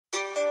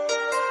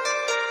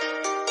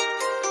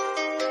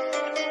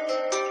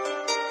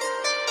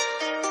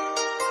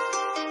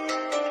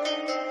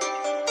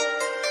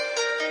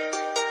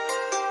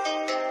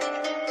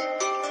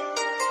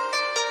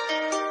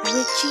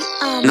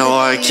No,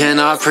 I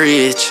cannot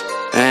preach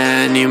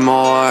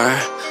anymore.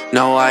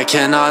 No, I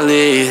cannot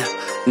leave.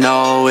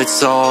 No, it's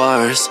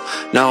source.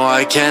 No,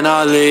 I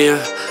cannot leave.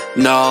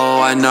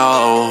 No, I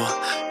know.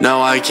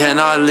 No, I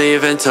cannot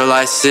leave until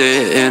I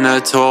sit in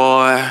a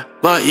tour.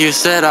 But you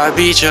said I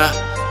beat ya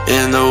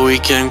in the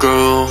weekend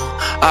groove.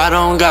 I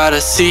don't gotta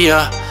see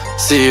ya,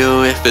 see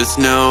you if it's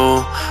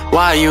new.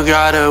 Why you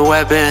got a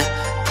weapon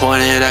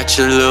pointed at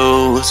your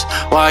loose?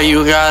 Why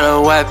you got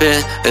a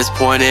weapon that's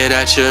pointed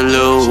at your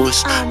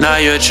loose? Now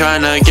you're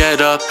trying to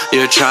get up,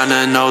 you're trying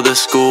to know the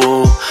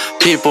school.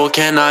 People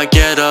cannot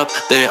get up,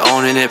 they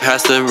owning it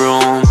past the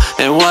room.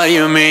 And what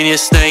you mean you're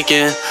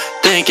snaking,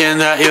 thinking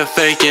that you're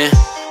faking?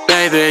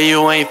 Baby,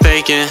 you ain't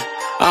faking.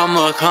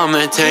 I'ma come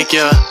and take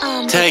you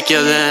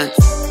then.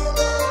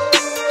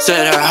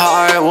 Said her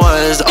heart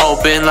was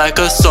open like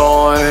a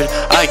sword.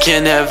 I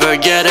can never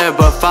get it,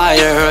 but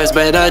fire has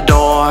been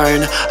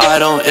adorned. I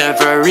don't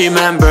ever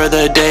remember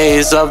the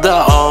days of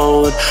the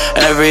old.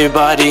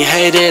 Everybody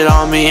hated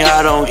on me,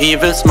 I don't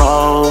even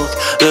smoke.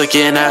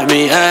 Looking at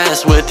me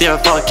ass with your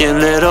fucking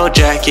little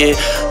jacket.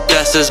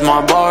 This is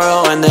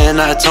Marlboro, and then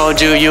I told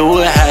you you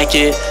would hack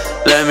it.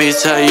 Let me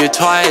tell you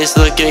twice,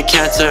 look at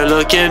cancer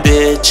looking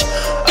bitch.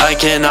 I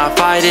cannot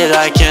fight it,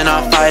 I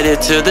cannot fight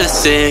it to the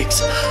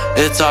 6.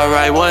 It's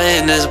alright, what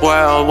in this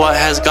world, what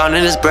has gone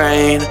in his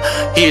brain?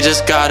 He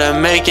just gotta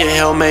make it,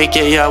 he'll make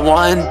it, yeah,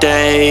 one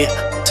day.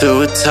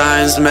 2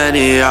 times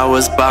many, I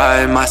was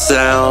by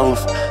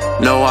myself.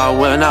 No, I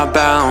will not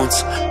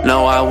bounce,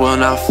 no, I will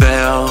not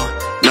fail.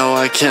 No,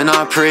 I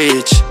cannot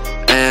preach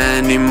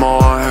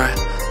anymore.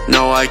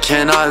 No, I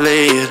cannot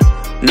lead,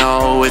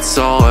 no, it's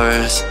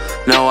source.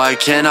 No, I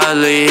cannot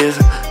leave,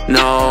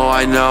 no,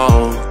 I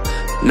know.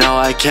 No,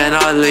 I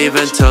cannot leave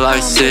until I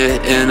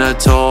sit in a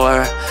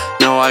tour.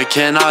 No, I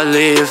cannot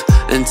leave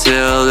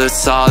until it's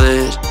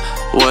solid.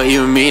 What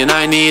you mean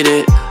I need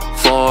it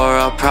for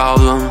a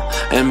problem?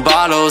 And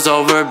bottles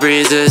over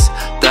breezes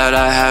that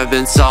I have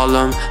been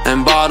solemn.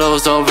 And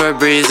bottles over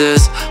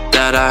breezes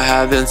that I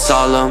have been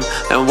solemn.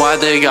 And why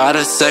they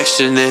gotta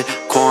section it,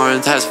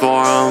 quarantine's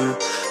for 'em.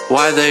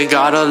 Why they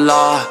gotta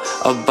law,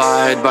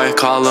 abide by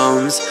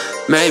columns.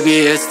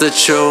 Maybe it's the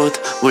truth,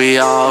 we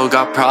all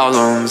got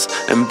problems.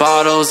 And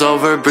bottles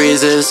over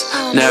breezes,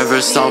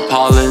 never stop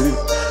pollen.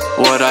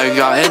 What I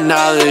got an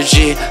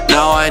allergy,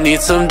 now I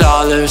need some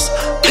dollars.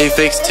 They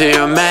fixed to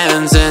your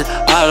mans and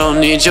I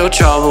don't need your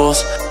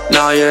troubles.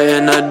 Now you're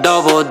in a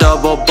double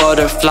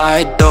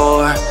butterfly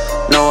door.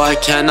 No, I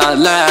cannot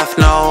laugh,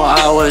 no,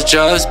 I was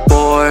just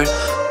bored.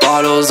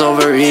 Bottles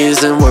over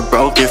reason, we're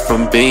broken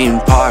from being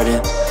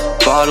pardoned.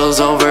 Bottles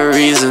over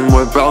reason,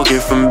 we're broken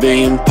from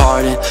being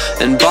pardoned.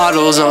 And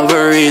bottles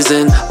over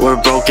reason, we're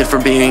broken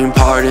from being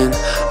pardoned.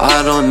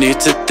 I don't need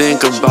to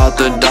think about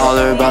the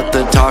dollar, about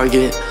the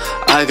target.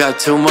 I got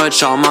too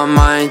much on my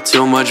mind,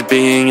 too much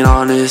being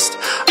honest.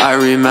 I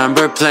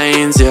remember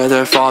planes, yeah,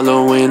 they're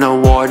following a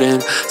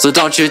warden. So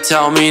don't you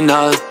tell me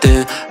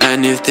nothing,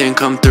 anything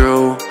come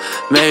through.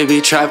 Maybe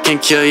trap can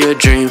kill your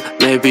dream,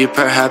 maybe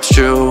perhaps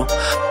true.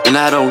 And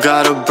I don't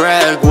gotta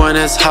brag when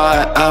it's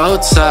hot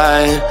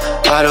outside.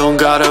 I don't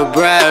gotta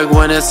brag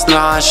when it's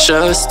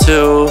nauseous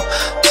too.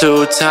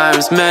 2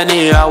 times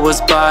many, I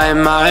was by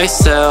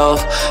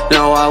myself.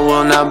 No, I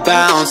will not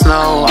bounce,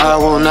 no, I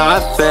will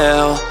not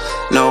fail.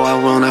 No, I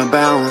will not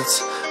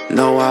bounce,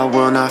 no, I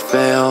will not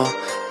fail.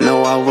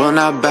 No, I will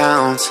not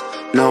bounce,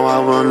 no, I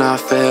will not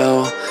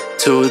fail.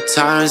 2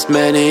 times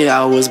many,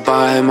 I was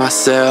by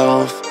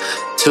myself.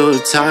 2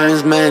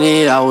 times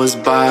many, I was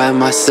by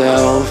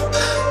myself.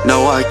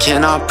 No, I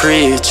cannot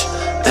preach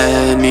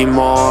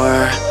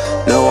anymore.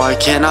 No, I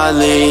cannot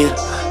lead,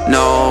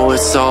 no,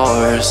 it's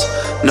source.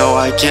 No,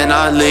 I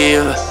cannot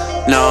leave,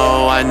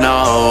 no, I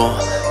know.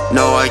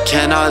 No, I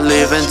cannot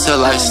leave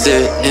until I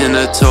sit in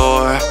a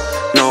tour.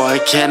 No, I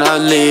cannot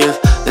leave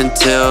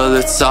until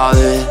it's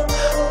solid.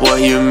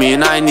 What you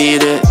mean I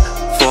need it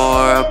for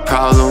a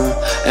problem?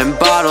 And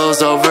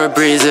bottles over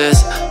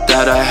breezes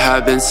that I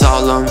have been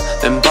solemn.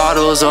 And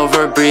bottles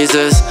over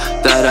breezes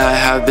that I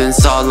have been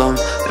solemn.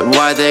 And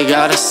why they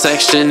gotta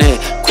section it,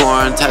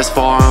 quarantine's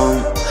for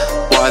 'em.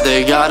 Why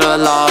they gotta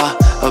law,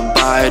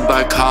 abide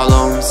by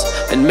columns.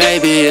 And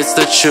maybe it's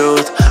the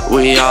truth,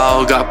 we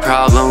all got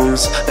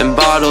problems. And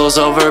bottles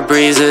over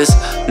breezes,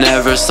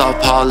 never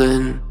stop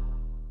pollen.